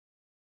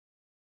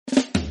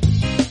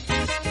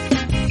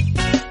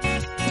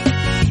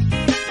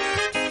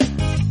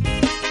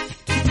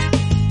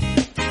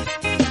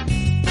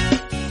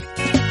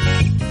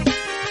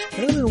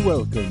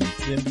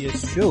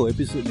Show,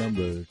 episode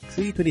number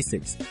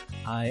 326.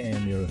 I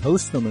am your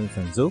host, Norman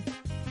Fanzo.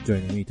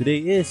 Joining me today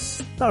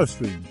is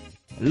Starstream.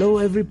 Hello,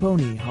 every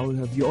pony. How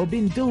have you all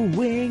been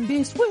doing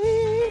this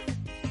week?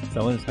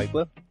 Someone's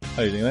hyper.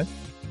 How are you doing,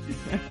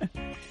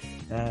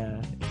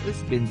 man?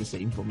 It's been the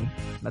same for me.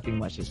 Nothing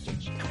much has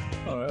changed.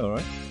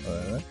 Alright.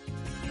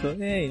 So,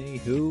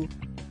 anywho,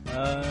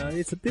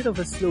 it's a bit of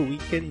a slow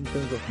weekend in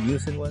terms of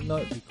news and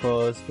whatnot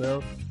because,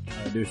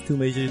 there's two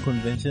major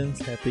conventions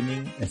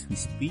happening as we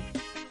speak.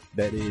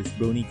 That is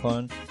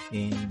BronyCon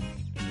in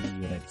the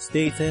United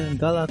States and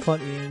GalaCon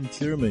in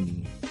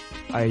Germany.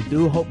 I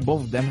do hope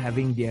both of them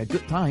having their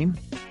good time.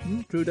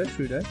 True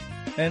that.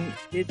 And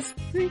it's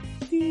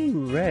pretty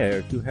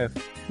rare to have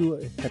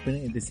two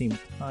happening at the same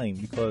time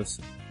because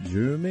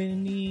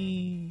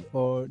Germany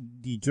or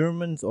the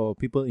Germans or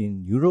people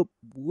in Europe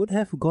would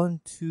have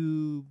gone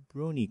to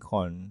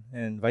BronyCon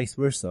and vice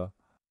versa.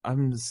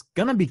 I'm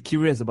gonna be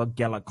curious about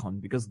GalaCon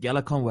because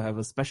GalaCon will have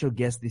a special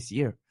guest this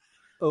year.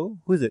 Oh,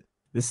 who is it?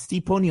 The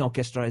Stein Pony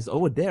Orchestra is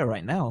over there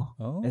right now.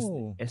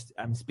 Oh. As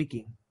I'm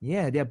speaking.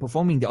 Yeah, they are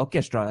performing the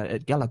orchestra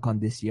at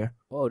GalaCon this year.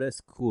 Oh, that's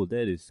cool.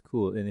 That is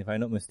cool. And if I'm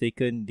not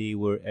mistaken, they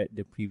were at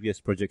the previous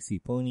Project C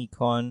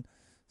PonyCon.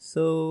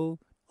 So,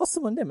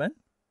 awesome on them, man.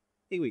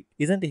 Hey, wait.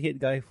 Isn't the head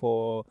guy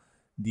for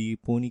the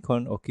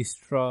PonyCon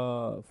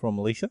Orchestra from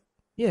Malaysia?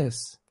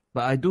 Yes.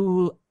 But I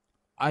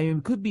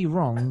could be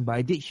wrong, but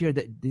I did hear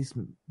that this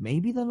may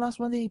be the last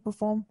one they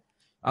perform.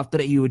 After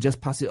that, you would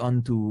just pass it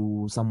on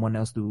to someone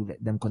else to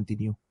let them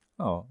continue.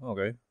 Oh,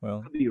 okay.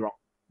 Well, Could be wrong.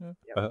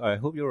 Yeah. I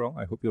hope you're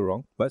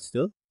wrong. But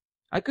still,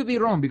 I could be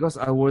wrong because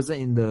I wasn't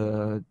in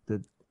the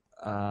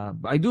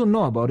I do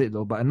know about it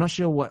though, but I'm not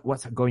sure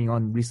what's going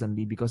on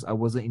recently because I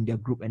wasn't in their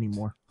group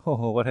anymore.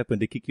 Oh, what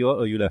happened? They kicked you out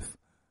or you left?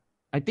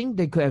 I think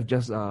they could have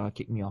just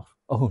kicked me off.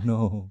 Oh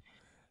no.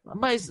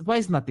 But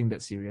it's nothing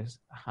that serious.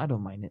 I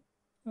don't mind it.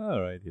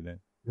 Alrighty then.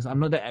 Because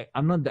I'm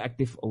not the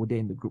active over there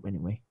in the group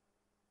anyway.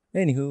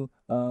 Anywho,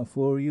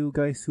 for you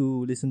guys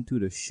who listened to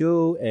the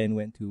show and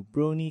went to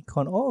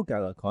BronyCon or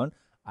GalaCon,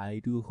 I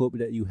do hope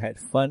that you had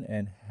fun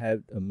and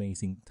had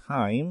amazing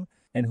time.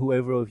 And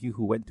whoever of you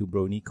who went to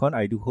BronyCon,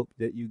 I do hope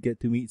that you get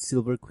to meet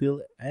Silver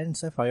Quill and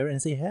Sapphire and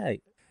say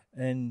hi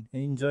and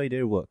enjoy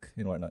their work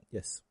and whatnot.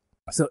 Yes.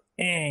 So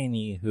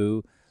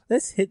anywho,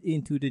 let's head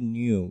into the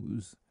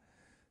news.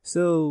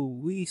 So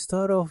we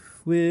start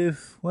off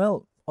with,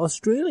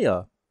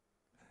 Australia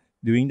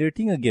doing their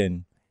thing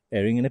again,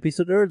 airing an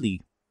episode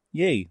early.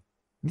 Yay.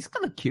 It's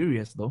kind of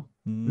curious though.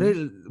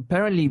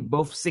 Apparently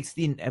both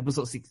 16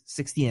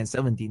 and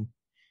 17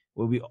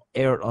 will be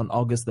aired on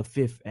August the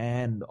 5th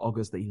and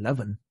August the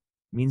 11th.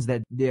 Means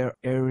that they're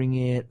airing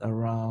it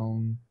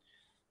around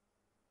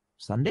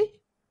Sunday?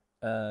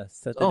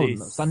 Saturday.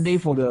 Oh, Sunday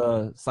for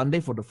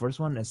the first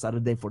one and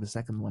Saturday for the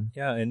second one.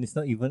 Yeah, and it's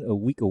not even a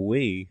week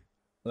away.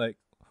 Like,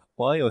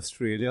 why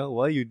Australia?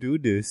 Why you do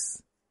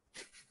this?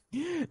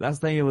 Last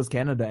time it was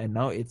Canada and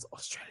now it's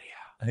Australia.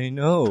 I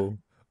know.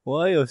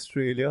 Why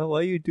Australia?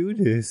 Why you do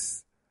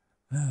this?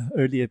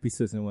 Early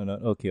episodes and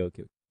whatnot. Okay.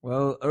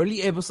 Well,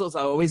 early episodes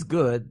are always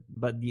good,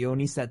 but the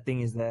only sad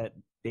thing is that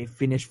they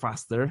finish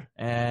faster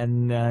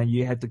and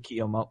you have to keep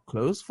your mouth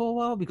closed for a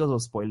while because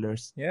of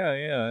spoilers. Yeah.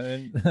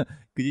 And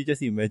could you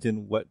just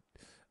imagine what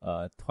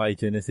Twi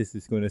Genesis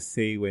is going to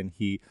say when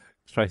he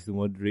tries to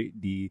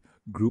moderate the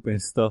group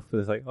and stuff?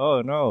 It's like,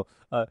 oh no,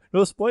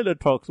 no spoiler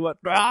talks. What?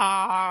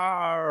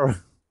 Either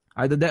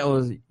that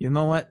or, you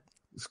know what?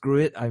 Screw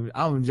it.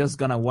 I'm just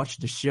gonna watch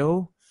the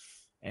show,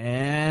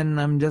 and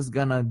I'm just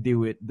gonna deal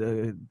with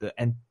the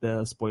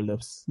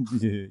spoilers.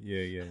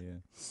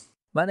 Yeah.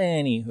 But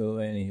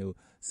anywho.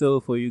 So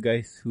for you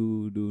guys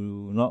who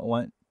do not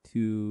want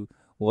to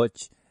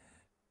watch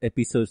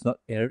episodes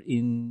not aired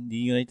in the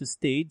United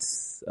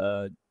States,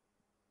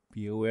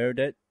 be aware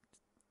that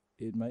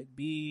it might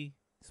be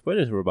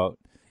spoilers are about.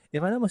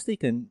 If I'm not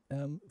mistaken,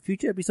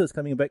 future episodes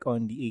coming back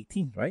on the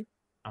 18th, right?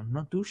 I'm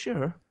not too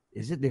sure.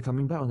 Is it they're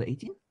coming back on the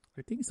 18th?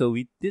 I think so.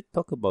 We did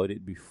talk about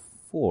it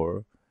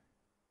before.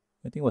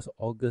 I think it was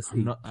August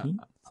 18th.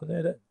 Something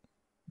like that.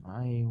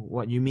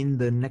 What, you mean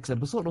the next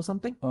episode or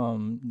something?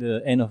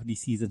 The end of the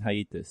season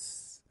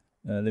hiatus.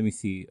 Let me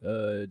see.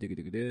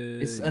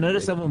 It's another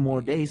 7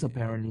 more days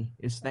apparently.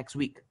 It's next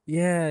week.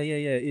 Yeah.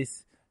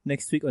 It's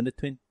next week on the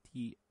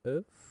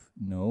 20th.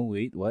 No,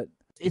 wait, what?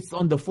 It's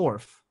on the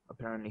 4th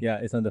apparently. Yeah,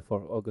 it's on the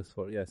 4th, August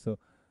 4th. Yeah, so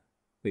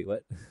wait,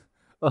 what?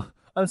 Oh,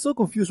 I'm so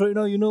confused right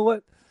now. You know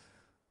what?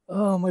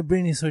 Oh, my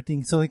brain is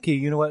hurting. So, okay,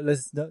 you know what?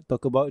 Let's not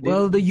talk about it.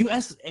 Well, the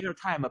US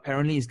airtime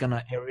apparently is going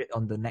to air it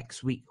on the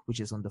next week, which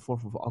is on the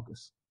 4th of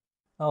August.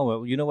 Oh,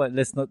 well, you know what?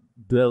 Let's not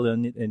dwell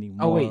on it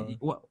anymore. Oh, wait.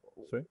 What?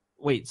 Sorry?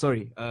 Wait,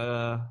 sorry.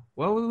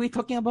 What were we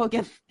talking about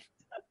again?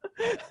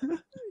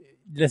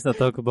 Let's not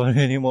talk about it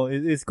anymore.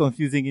 It's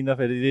confusing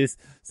enough as it is.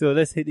 So,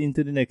 let's head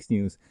into the next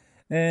news.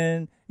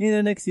 And in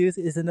the next news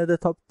is another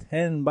top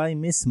 10 by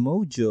Miss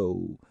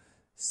Mojo.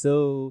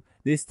 So,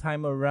 this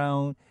time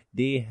around,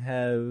 they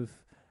have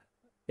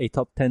a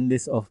top 10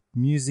 list of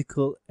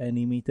musical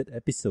animated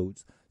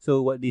episodes.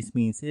 So what this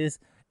means is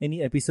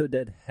any episode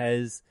that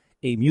has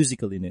a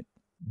musical in it.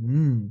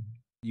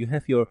 You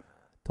have your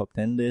top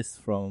 10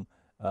 list from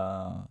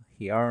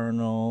Hey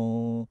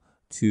Arnold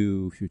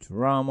to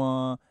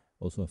Futurama,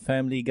 also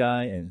Family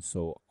Guy, and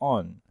so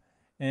on.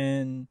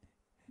 And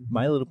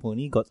My Little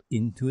Pony got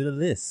into the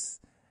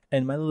list.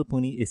 And My Little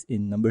Pony is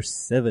in number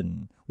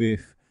 7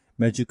 with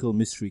Magical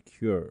Mystery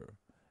Cure.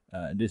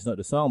 This is not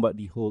the song, but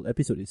the whole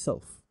episode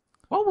itself.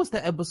 What was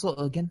the episode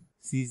again?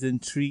 Season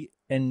 3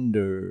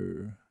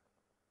 Ender.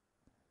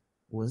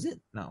 Was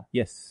it? No.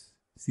 Yes,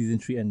 Season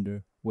 3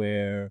 Ender,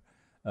 where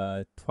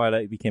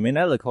Twilight became an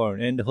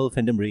alicorn and the whole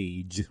fandom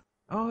rage.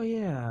 Oh,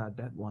 yeah,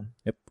 that one.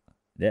 Yep,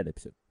 that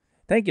episode.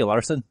 Thank you,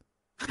 Larson.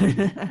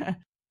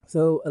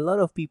 So, a lot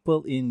of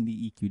people in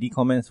the EQD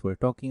comments were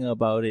talking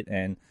about it,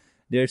 and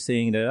they're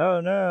saying that,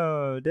 oh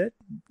no, that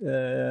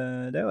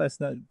was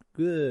not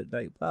good,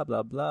 like blah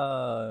blah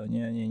blah,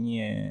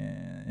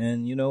 yeah.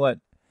 And you know what?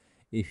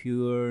 If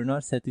you're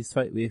not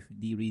satisfied with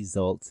the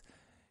results,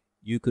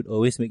 you could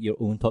always make your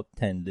own top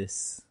 10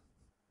 list.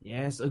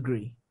 Yes,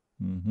 agree.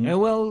 Mm-hmm. And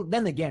well,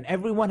 then again,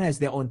 everyone has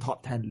their own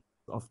top 10 list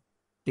of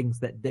things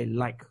that they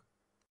like,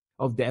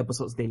 of the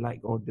episodes they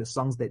like, or the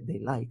songs that they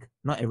like.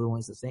 Not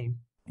everyone's the same.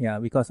 Yeah,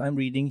 because I'm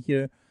reading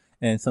here,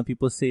 and some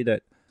people say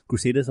that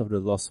Crusaders of the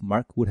Lost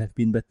Mark would have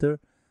been better,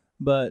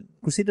 but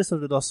Crusaders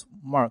of the Lost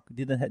Mark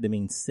didn't have the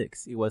main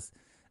 6. It was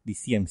the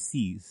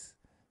CMCs,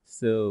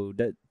 so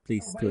that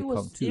plays to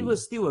account too. It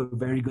was still a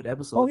very good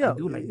episode. Oh yeah, I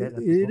do like that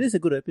episode. It is a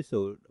good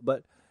episode,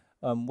 but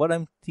what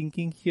I'm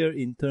thinking here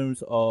in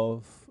terms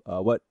of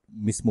what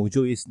Miss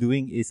Mojo is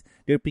doing is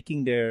they're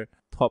picking their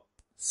top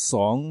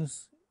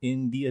songs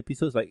in the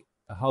episodes. Like,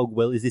 how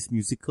well is this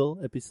musical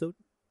episode?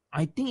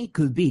 I think it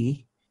could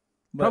be.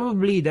 But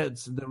probably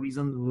that's the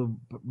reason.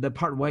 The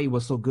part why it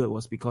was so good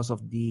was because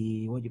of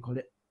the, what do you call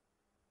it?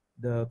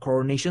 The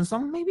coronation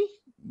song, maybe?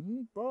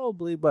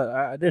 Probably,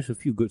 but there's a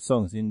few good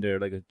songs in there,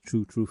 like a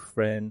True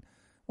Friend,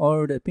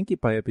 or the Pinkie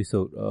Pie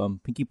episode,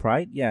 Pinkie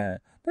Pride. Yeah,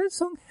 that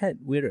song had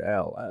Weird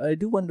Al. I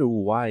do wonder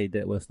why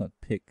that was not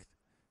picked.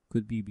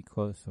 Could be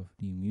because of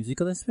the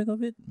musical aspect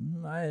of it.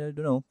 I don't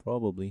know,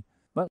 probably.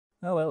 But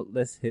oh well,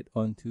 let's head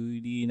on to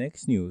the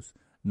next news.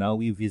 Now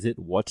we visit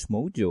Watch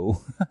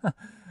Mojo.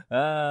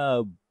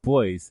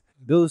 Boys,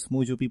 those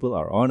Mojo people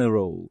are on a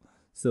roll.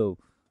 So,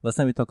 last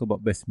time we talked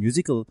about best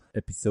musical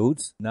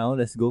episodes. Now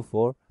let's go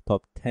for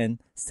top 10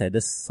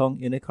 saddest song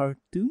in a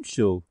cartoon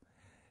show.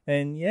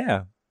 And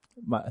yeah,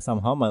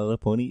 somehow My Little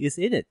Pony is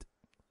in it.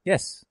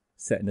 Yes,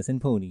 Sadness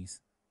and Ponies.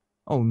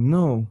 Oh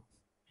no,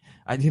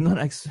 I did not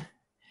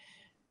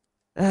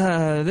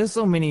there's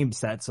so many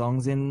sad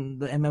songs in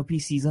the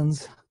MLP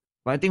seasons.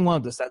 But I think one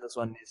of the saddest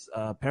one is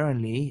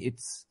apparently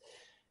it's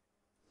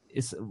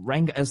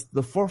ranked as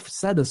the 4th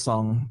saddest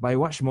song by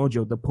Watch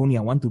Mojo, The Pony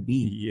I Want to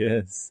Be.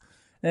 Yes.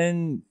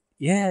 And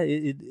yeah,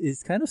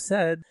 it's kind of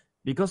sad.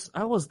 Because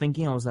I was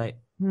thinking, I was like,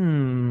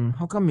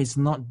 how come it's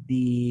not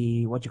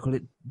the, what you call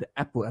it, the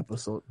Apple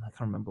episode? I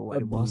can't remember what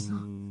it was.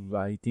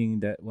 I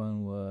think that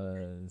one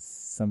was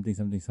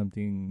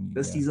something.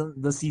 The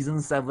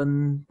season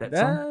 7, that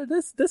song?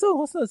 That song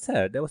was not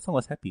sad. That song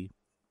was happy.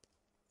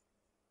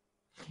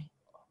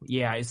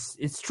 Yeah,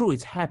 it's true.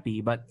 It's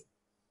happy, but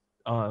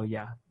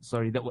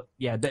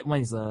that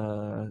one is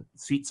a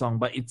sweet song,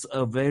 but it's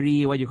a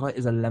very, what you call it,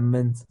 is a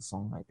lament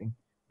song, I think,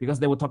 because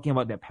they were talking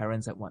about their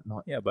parents and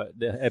whatnot. Yeah, but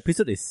the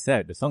episode is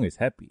sad. The song is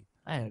happy.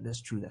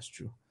 That's true.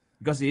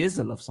 Because it is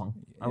a love song.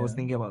 Yeah. I was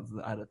thinking about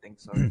the other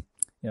things. Sorry.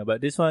 Yeah,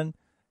 but this one,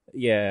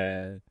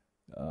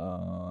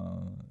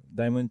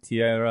 Diamond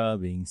Tiara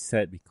being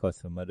sad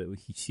because her mother,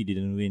 she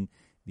didn't win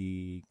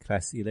the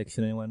class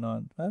election and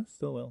whatnot.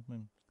 So well,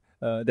 man.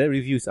 That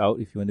review's out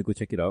if you want to go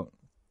check it out.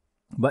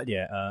 But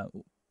yeah,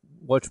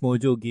 Watch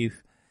Mojo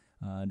gave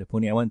The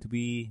Pony I Want to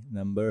Be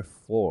number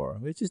 4,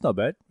 which is not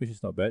bad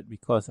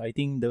because I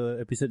think the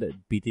episode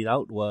that beat it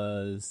out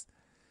was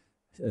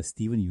a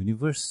Steven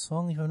Universe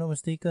song, if I'm not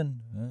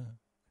mistaken. I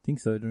think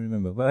so, I don't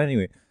remember. But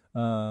anyway,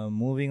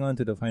 moving on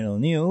to the final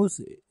news,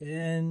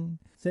 and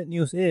that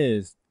news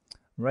is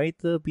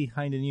writer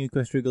behind the new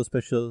Equestria Girl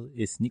special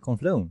is Nick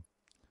Conflone.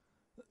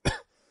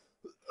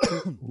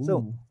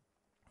 So,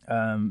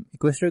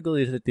 Equestria Girl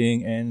is a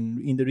thing,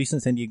 and in the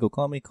recent San Diego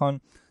Comic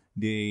Con,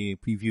 they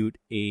previewed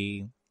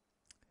a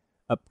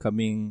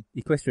upcoming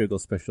Equestria Girl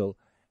special,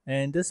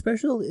 and the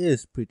special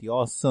is pretty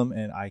awesome,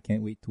 and I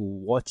can't wait to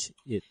watch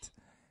it.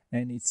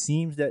 And it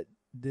seems that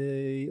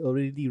they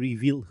already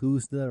revealed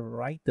who's the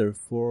writer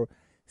for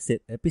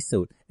said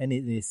episode, and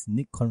it is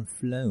Nick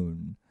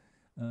Conflone.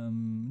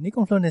 Nick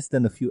Conflone has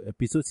done a few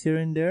episodes here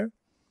and there,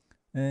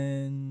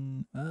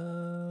 and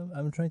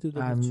I'm trying to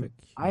double check.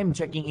 I'm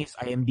checking his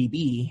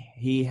IMDb.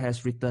 He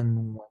has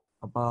written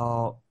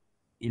about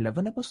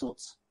 11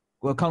 episodes.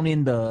 Well,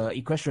 counting the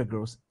Equestria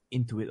Girls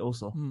into it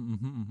also.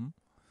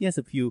 He has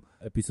a few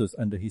episodes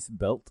under his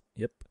belt.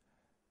 Yep.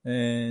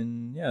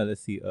 And yeah,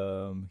 let's see.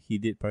 He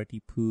did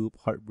Party Poop,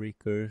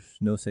 Heartbreakers,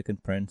 No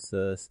Second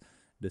Princess,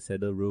 The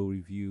Saddle Row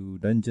Review,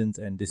 Dungeons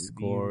and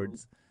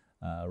Discords,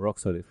 Rock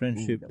Solid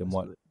Friendship, The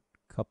Mod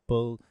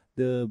Couple,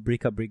 The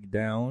Breakup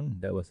Breakdown.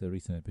 That was a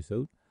recent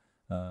episode.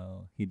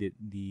 He did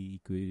the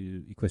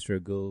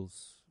Equestria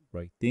Girls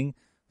writing.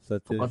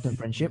 Forgotten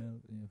Friendship.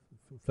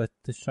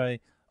 Fluttershy.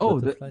 Oh,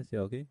 Butterflies. Yeah,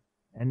 okay.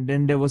 And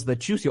then there was the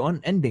Choose Your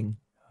Own Ending.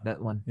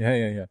 That one.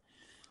 Yeah.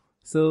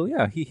 So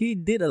yeah, he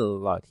did a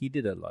lot.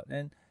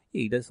 And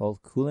hey, that's all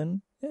cool.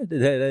 And yeah,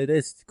 that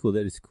is cool.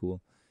 That is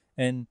cool.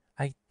 And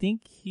I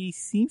think he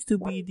seems to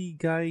be the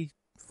guy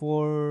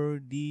for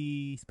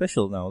the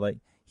special now. Like,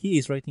 he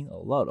is writing a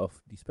lot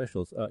of the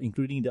specials,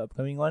 including the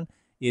upcoming one.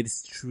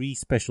 It's 3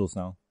 specials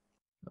now.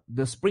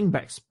 The Spring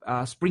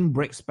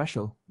Break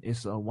special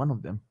is one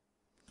of them,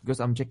 because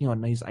I'm checking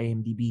on his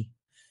IMDb.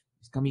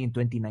 It's coming in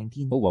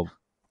 2019. Oh wow!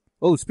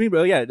 Oh, Spring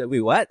Break. Yeah.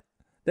 Wait, what?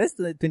 That's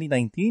the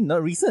 2019,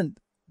 not recent.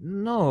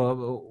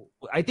 No,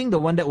 I think the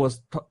one that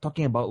was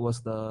talking about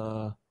was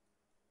I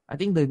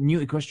think the new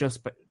Equestria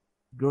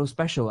Girl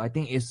special. I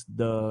think is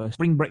the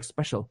Spring Break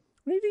special.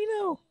 Really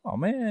now? Oh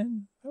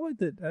man, I want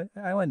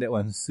that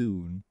one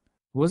soon.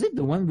 Was it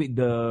the one with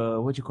the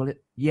what you call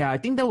it? Yeah, I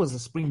think that was a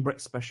Spring Break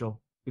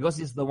special, because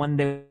it's the one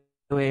that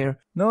where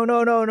No.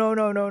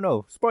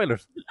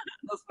 Spoilers.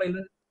 no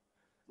spoilers.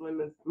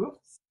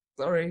 Oops.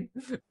 Sorry.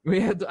 We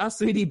had to ask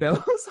Sweetie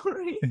Belle.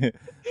 Sorry.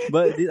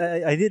 But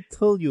I did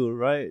tell you,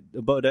 right,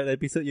 about that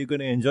episode. You're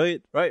gonna enjoy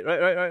it,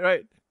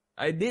 right?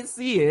 I did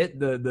see it,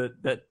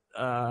 that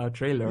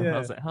trailer. Yeah. I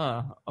was like,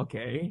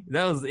 okay,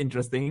 that was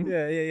interesting.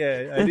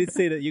 Yeah. I did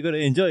say that you're gonna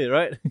enjoy it,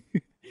 right?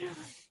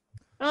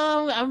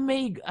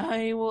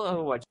 I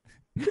will watch.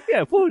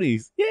 Yeah,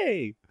 ponies,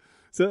 yay!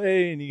 So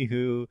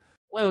anywho,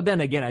 Well,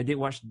 then again, I did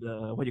watch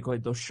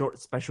those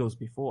short specials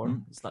before.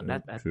 It's not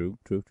that bad. True.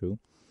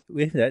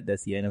 With that,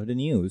 that's the end of the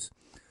news.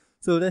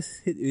 So let's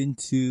hit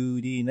into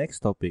the next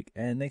topic.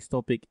 And next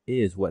topic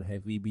is, what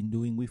have we been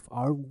doing with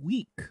our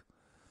week?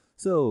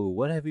 So,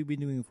 what have we been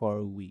doing for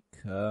our week?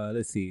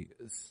 Let's see.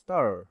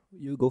 Star,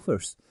 you go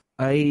first.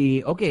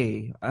 My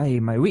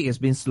week has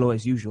been slow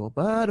as usual,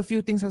 but a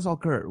few things has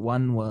occurred.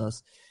 One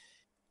was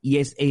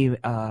ESA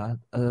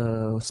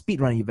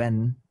speedrun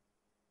event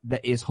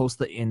that is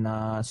hosted in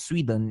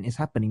Sweden is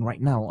happening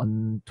right now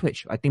on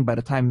Twitch. I think by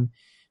the time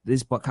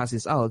this podcast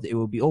is out, it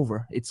will be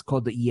over. It's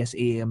called the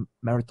ESA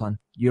Marathon,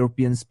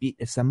 European Speed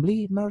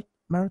Assembly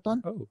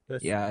Marathon. Oh,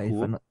 that's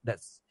cool.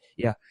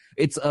 Yeah.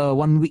 It's a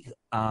 1 week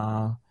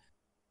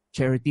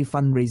charity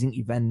fundraising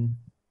event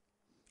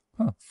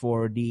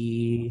for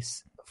the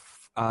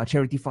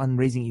charity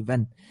fundraising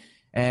event,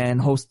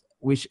 and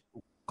which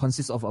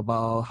consists of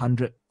about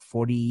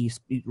 140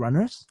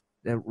 speedrunners.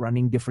 They're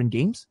running different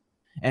games,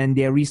 and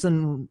their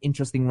recent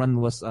interesting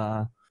run was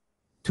all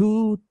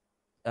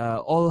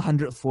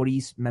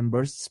 140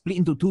 members split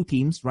into 2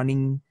 teams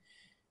running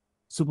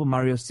Super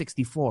Mario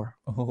 64.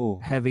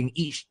 Having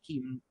each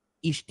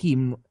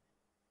team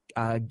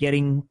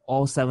getting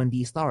all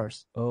 70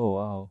 stars. Oh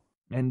wow!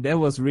 And that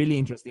was really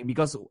interesting,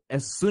 because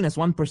as soon as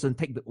one person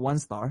take the 1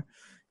 star,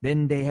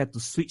 then they had to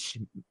switch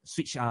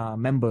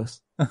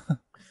members.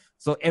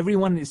 So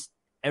everyone is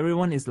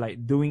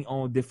like doing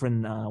all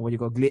different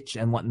glitch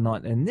and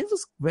whatnot, and it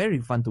was very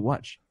fun to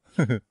watch.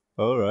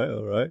 All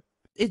right.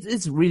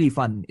 It's really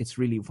fun. It's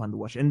really fun to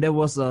watch. And there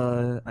was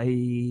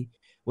I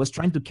was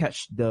trying to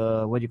catch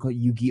the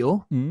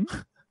Yu-Gi-Oh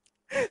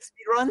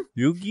speedrun.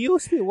 Yu-Gi-Oh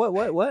speed?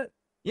 What?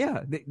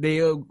 Yeah,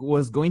 they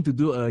was going to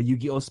do a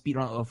Yu-Gi-Oh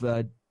speedrun of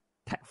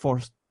Tech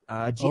Force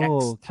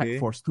GX Tech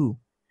Force 2,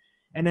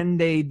 and then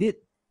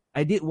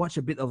I did watch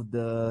a bit of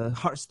the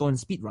Hearthstone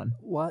speedrun.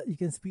 What? You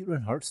can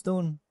speedrun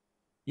Hearthstone?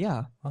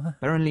 Yeah.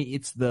 Apparently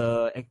it's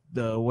the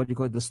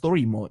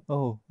story mode.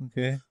 Oh,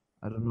 okay.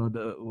 I don't know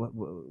what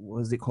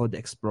was it called, the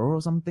Explorer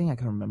or something? I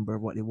can't remember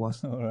what it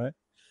was. All right.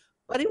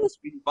 But it was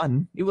really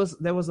fun. There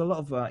was a lot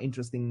of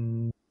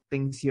interesting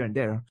things here and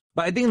there.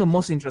 But I think the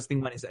most interesting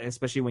one is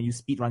especially when you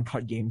speedrun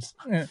card games,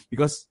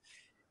 because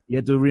you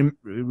have to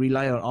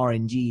rely on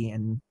RNG,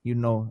 and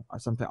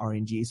sometimes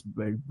RNG is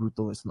very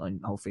brutal. It's not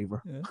in our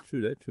favor. Yeah,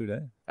 true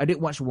that. I did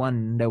watch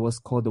one that was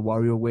called the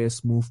WarioWare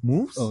Smooth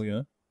Moves. Oh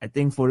yeah. I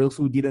think for those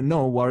who didn't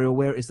know,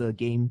 WarioWare is a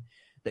game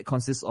that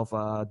consists of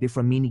a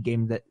different mini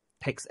game that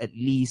takes at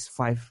least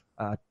 3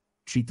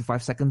 to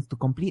 5 seconds to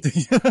complete.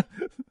 It's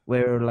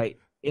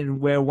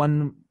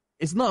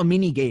not a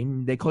mini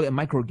game, they call it a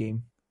micro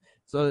game.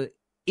 So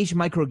each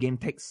micro game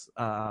takes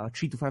 3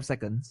 to 5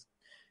 seconds,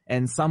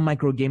 and some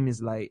micro game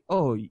is like,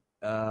 you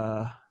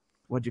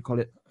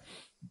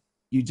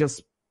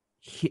just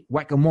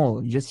whack a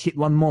mole, you just hit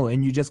one mole,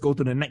 and you just go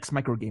to the next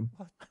micro game.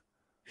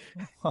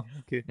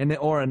 Okay. And then,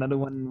 or another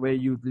one where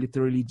you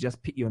literally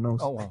just pick your nose.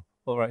 Oh wow.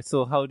 Alright,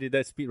 so how did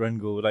that speedrun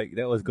go? Like,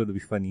 that was going to be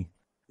funny.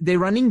 They're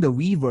running the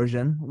Wii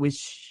version,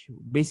 which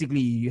basically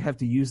you have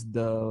to use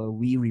the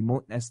Wii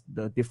remote as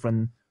the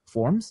different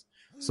forms.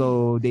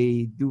 So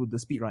they do the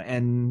speedrun.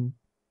 And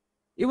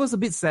it was a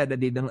bit sad that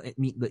they didn't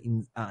meet the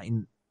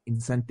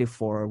incentive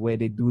for where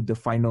they do the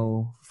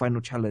final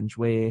challenge,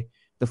 where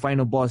the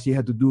final boss, you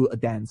had to do a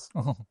dance.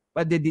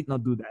 But they did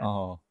not do that.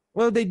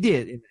 Well, they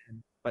did in the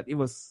end, but it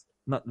was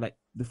not like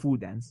the full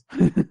dance.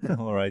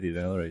 Alright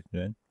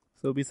then.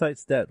 So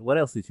besides that, what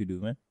else did you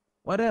do, man?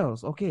 What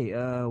else? Okay,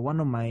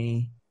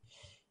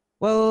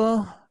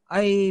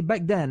 I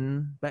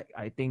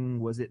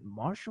think was it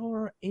March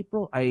or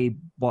April, I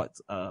bought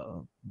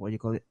what do you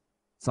call it?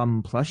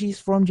 Some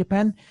plushies from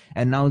Japan,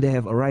 and now they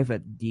have arrived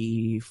at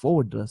the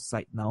forwarder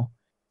site now.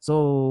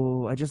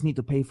 So I just need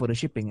to pay for the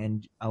shipping,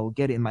 and I'll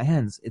get it in my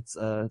hands. It's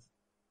the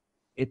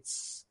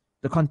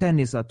content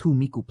is a 2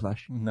 Miku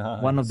plush.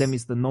 Nice. One of them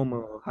is the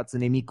normal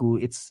Hatsune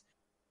Miku.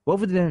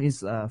 Both of them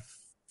is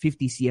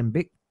 50 cm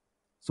big.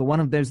 So one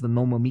of them is the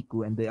normal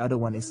Miku, and the other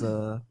one is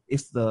the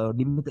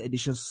limited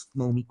edition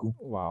Snow Miku.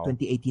 Wow.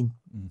 2018,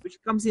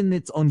 which comes in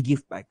its own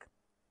gift bag,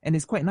 and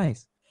it's quite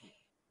nice.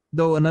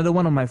 Though another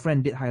one of my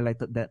friend did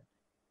highlighted that,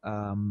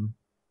 and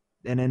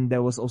then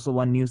there was also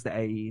one news that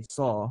I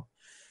saw,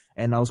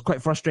 and I was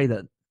quite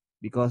frustrated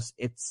because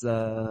it's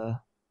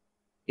a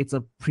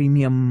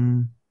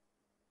premium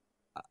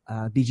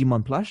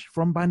Digimon plush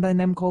from Bandai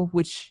Namco,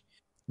 which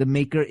the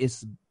maker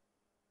is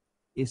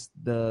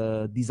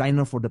the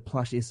designer for the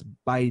plush is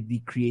by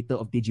the creator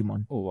of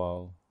Digimon. Oh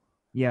wow.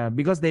 Yeah,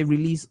 because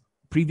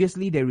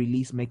previously they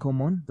released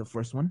Mekomon, the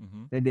first one.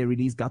 Mm-hmm. Then they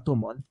released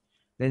Gatomon.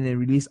 Then they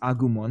released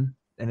Agumon.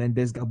 And then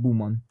there's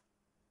Gabumon.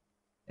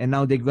 And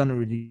now they're gonna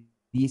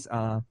release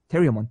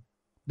Terriermon.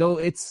 Though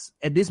it's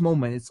at this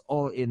moment it's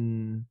all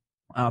in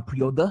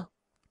pre-order.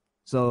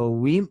 So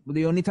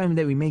the only time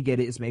that we may get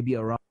it is maybe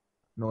around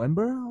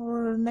November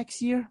or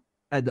next year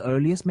at the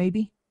earliest,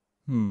 maybe.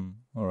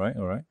 All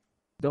right.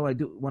 Though I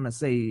do want to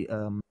say,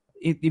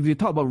 if you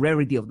talk about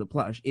rarity of the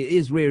plush, it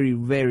is very,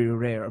 very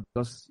rare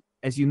because,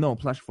 as you know,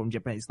 plush from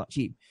Japan is not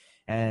cheap,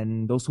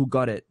 and those who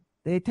got it,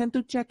 they tend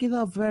to check it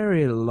out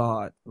very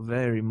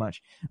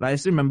much. Like I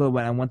still remember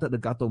when I wanted the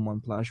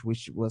Gatomon plush,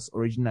 which was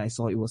originally I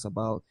saw it was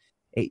about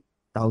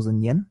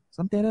 8,000 yen,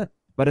 something like that.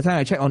 By the time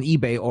I checked on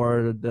eBay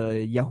or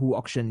the Yahoo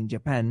auction in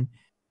Japan,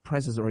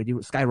 prices already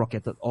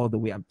skyrocketed all the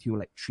way up to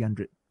like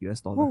 $300.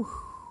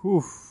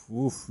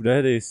 Oof.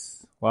 That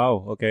is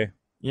wow. Okay.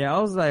 Yeah, I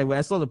was like, when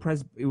I saw the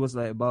price, it was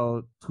like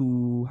about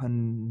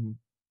 $200.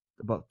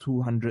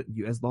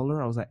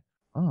 I was like,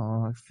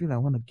 oh, I feel I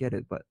want to get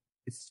it, but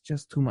it's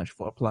just too much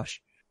for a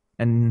plush.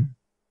 And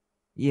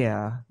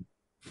yeah.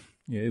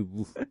 Yeah.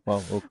 Oof.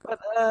 Wow. Okay. But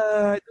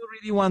I don't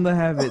really want to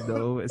have it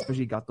though,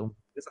 especially Gatomon.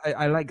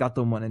 I like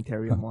Gatomon and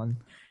Terriermon.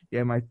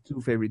 They're my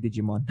two favorite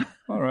Digimon.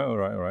 All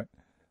right.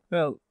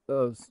 Well,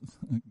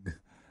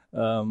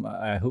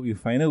 I hope you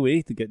find a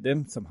way to get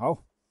them somehow.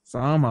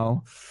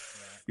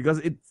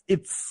 Because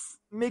it's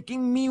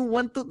making me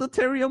want the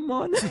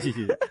Terriermon.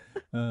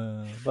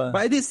 But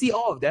I did see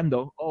all of them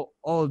though.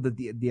 All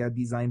they are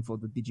designed for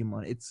the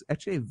Digimon. It's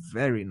actually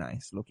very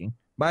nice looking.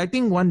 But I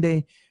think one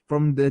day,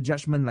 from the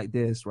judgment like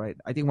this, right?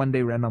 I think one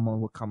day Renamon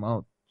will come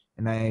out.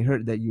 And I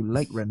heard that you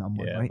like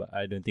Renamon, yeah, right? But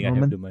I don't think I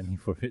have the money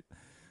for it.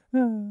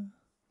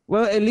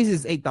 Well, at least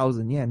it's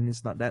 8,000 yen.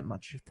 It's not that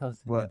much. 8,000.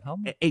 Well, how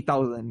much?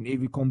 8,000.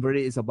 If you convert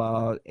it, it's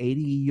about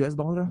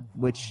 $80,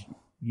 which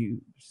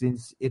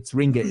since it's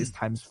ringgit is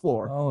times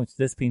 4. Oh,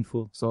 that's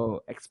painful.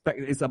 So expect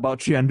it's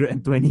about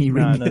 320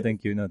 ringgit. No,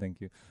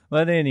 thank you.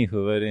 But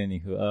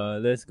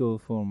anywho, let's go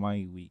for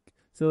my week.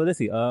 So let's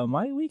see.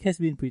 My week has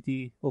been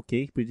pretty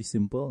okay, pretty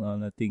simple.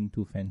 Nothing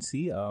too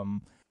fancy.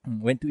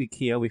 Went to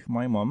IKEA with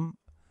my mom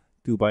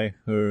to buy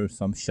her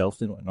some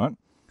shelves and whatnot,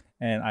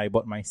 and I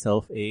bought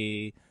myself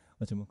a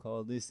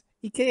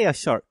IKEA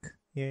shark.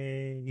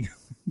 Yay!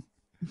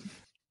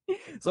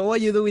 So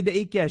what you do with the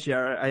IKEA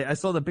shark? I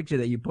saw the picture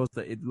that you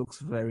posted. It looks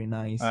very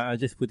nice. I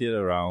just put it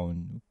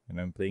around when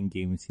I'm playing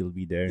games. He'll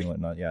be there and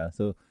whatnot. Yeah,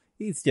 so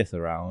it's just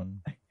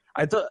around.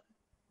 I thought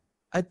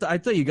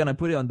you're gonna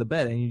put it on the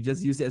bed and you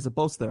just use it as a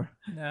poster.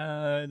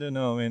 I don't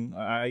know, man.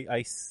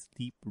 I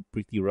sleep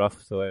pretty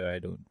rough, so I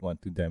don't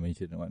want to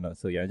damage it and whatnot.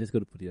 So yeah, I just got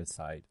to put it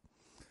aside.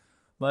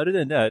 But other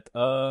than that,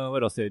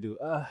 what else did I do?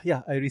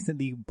 Yeah, I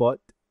recently bought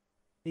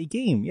a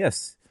game.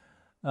 Yes,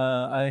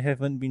 I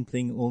haven't been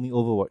playing only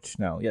Overwatch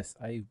now. Yes,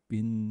 I've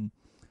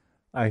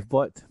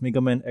bought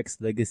Mega Man X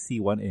Legacy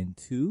 1 and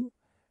 2,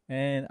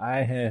 and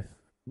I have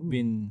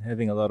been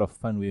having a lot of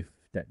fun with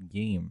that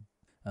game.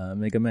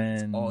 Mega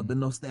Man. Oh, the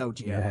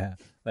nostalgia. Yeah,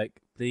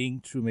 like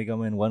playing through Mega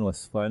Man 1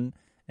 was fun,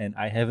 and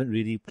I haven't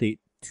really played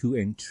 2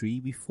 and 3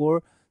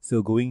 before,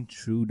 so going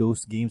through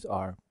those games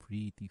are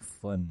pretty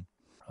fun.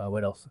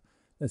 What else?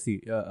 Let's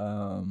see.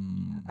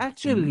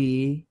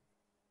 Actually,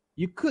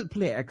 you could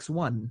play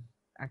X1.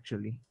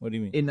 Actually, what do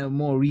you mean? In a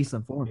more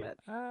recent format.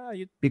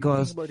 You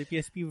because about the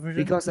PSP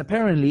version? Because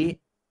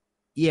apparently,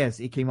 yes,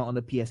 it came out on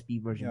the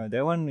PSP version. Yeah,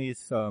 that one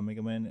is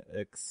Mega Man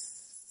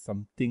X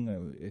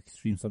something,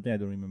 Extreme something. I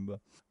don't remember.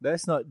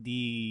 That's not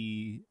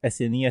the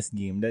SNES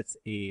game. That's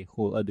a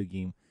whole other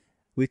game,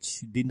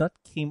 which did not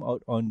came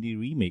out on the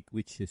remake,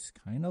 which is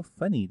kind of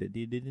funny that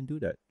they didn't do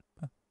that.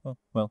 Oh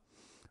well.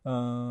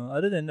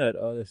 Other than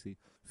that, let's see.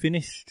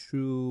 Finished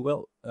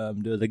through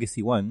the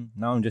Legacy 1.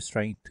 Now I'm just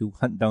trying to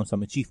hunt down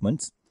some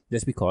achievements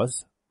just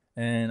because.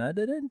 And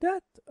other than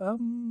that,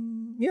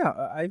 yeah,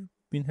 I've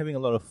been having a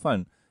lot of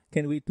fun.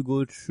 Can't wait to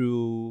go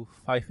through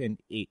 5 and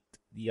 8,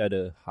 the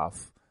other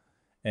half,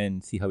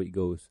 and see how it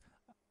goes.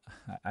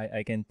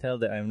 I can tell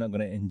that I'm not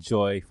gonna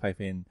enjoy 5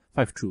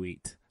 through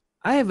 8.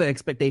 I have an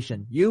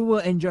expectation. You will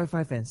enjoy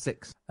 5 and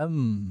 6.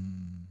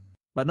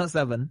 But not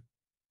 7.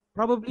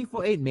 Probably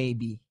for 8,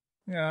 maybe.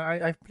 Yeah,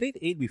 I've played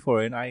 8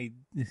 before, and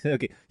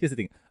okay, here's the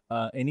thing.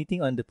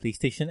 Anything on the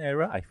PlayStation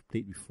era, I've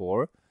played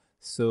before.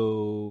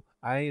 So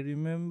I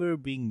remember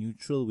being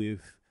neutral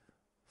with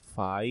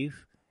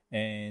 5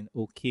 and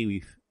okay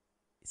with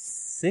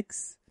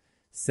 6.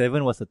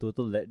 7 was a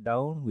total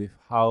letdown with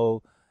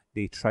how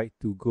they tried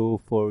to go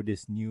for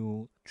this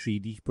new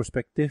 3D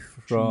perspective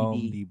from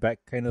 3D. the back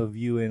kind of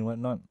view and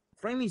whatnot.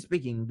 Frankly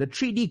speaking, the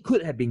 3D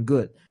could have been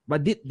good,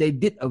 but they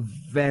did a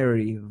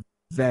very,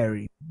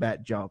 very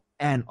bad job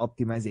and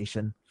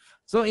optimization.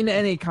 So in the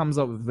end, it comes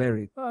up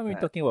very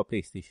bad. Talking about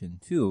PlayStation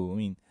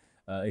 2,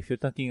 if you're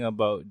talking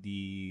about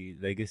the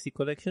Legacy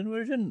Collection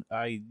version,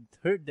 I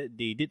heard that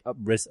they did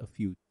up-res a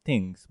few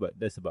things, but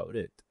that's about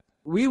it.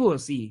 We will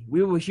see.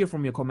 We will hear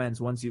from your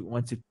comments once you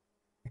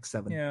check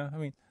 7. Yeah,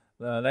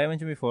 like I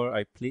mentioned before,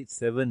 I played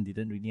 7,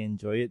 didn't really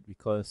enjoy it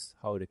because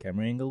how the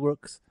camera angle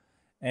works.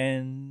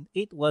 And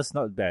 8 was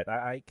not bad.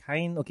 How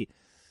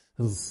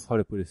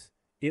to put this?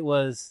 It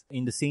was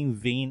in the same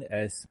vein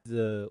as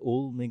the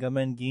old Mega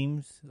Man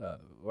games,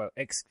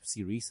 X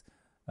series.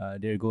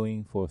 They're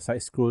going for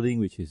side-scrolling,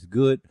 which is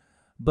good.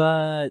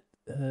 But,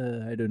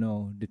 I don't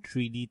know, the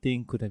 3D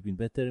thing could have been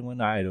better.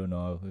 I don't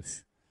know.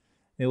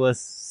 It was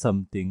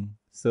something.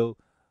 So,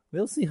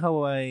 we'll see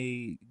how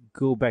I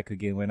go back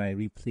again when I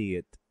replay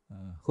it.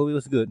 Hope it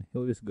was good.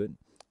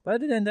 But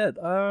other than that,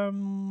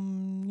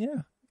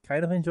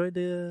 kind of enjoyed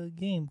the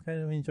game.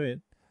 Kind of enjoyed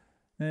it.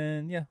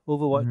 And yeah,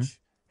 Overwatch.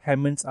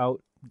 Hammond's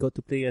out. Got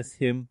to play as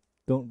him.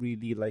 Don't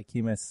really like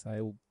him as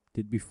I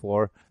did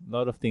before. A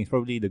lot of things.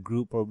 Probably the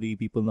group. Probably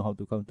people know how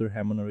to counter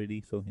Hammond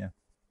already. So yeah.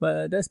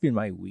 But that's been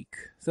my week.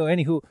 So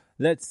anywho,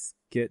 let's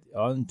get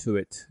on to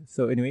it.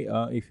 So anyway,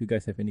 if you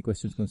guys have any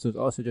questions, concerns,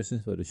 or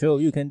suggestions for the show,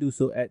 you can do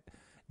so at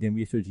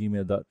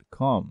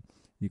thembsshow@gmail.com.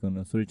 You can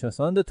also reach us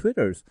on the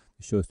Twitters.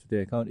 The show's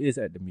Twitter account is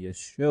at MBS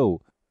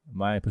Show.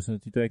 My personal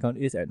Twitter account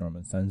is at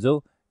Norman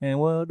Sanzo. And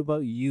what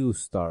about you,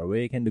 Star?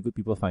 Where can the good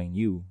people find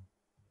you?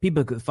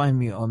 People could find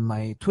me on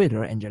my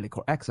Twitter,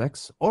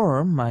 AngelicorXX,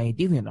 or my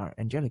DeviantArt,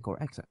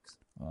 AngelicorXX.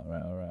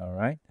 All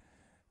right.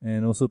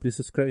 And also, please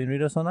subscribe and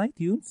rate us on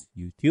iTunes,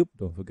 YouTube.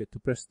 Don't forget to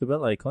press the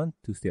bell icon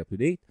to stay up to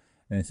date.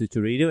 And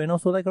Stitcher Radio, and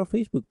also like our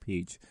Facebook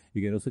page.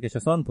 You can also catch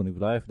us on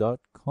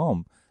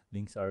ponyvlive.com.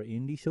 Links are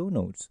in the show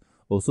notes.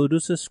 Also, do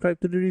subscribe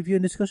to the Review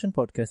and Discussion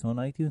podcast on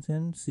iTunes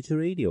and Stitcher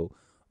Radio.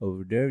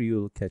 Over there,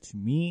 you'll catch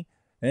me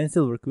and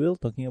Silverquill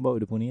talking about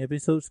the pony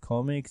episodes,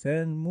 comics,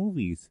 and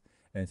movies.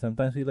 And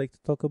sometimes we like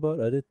to talk about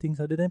other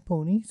things other than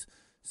ponies.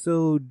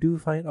 So do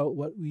find out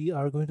what we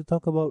are going to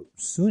talk about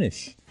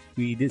soonish.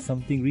 We did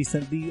something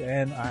recently,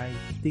 and I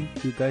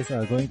think you guys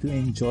are going to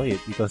enjoy it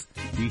because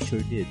we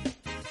sure did.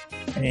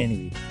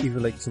 Anyway, if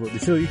you'd like to support the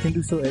show, you can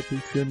do so at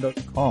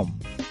patreon.com.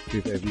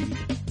 With every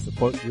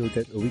support, you'll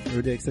get a week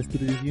early access to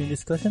the Review and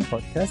Discussion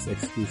podcast,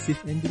 exclusive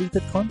and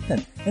deleted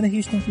content, and a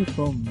huge thank you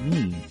from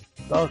me.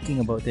 Talking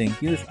about thank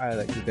yous, I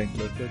like to thank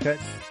Local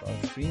Cats,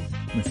 Starstream,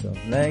 Mr.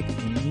 Lag,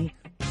 Amy,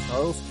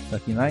 Charles,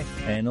 Lucky Knight,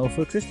 and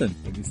also Tristan.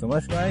 Thank you so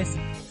much, guys.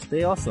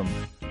 Stay awesome.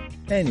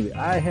 Anyway,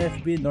 I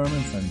have been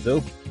Norman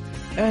Sanzo.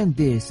 And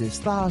this is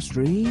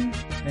Starstream.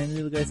 And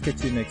we'll guys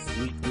catch you next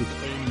week with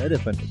another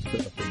fun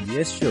episode of the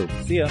MBS Show.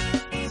 See ya.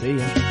 See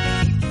ya.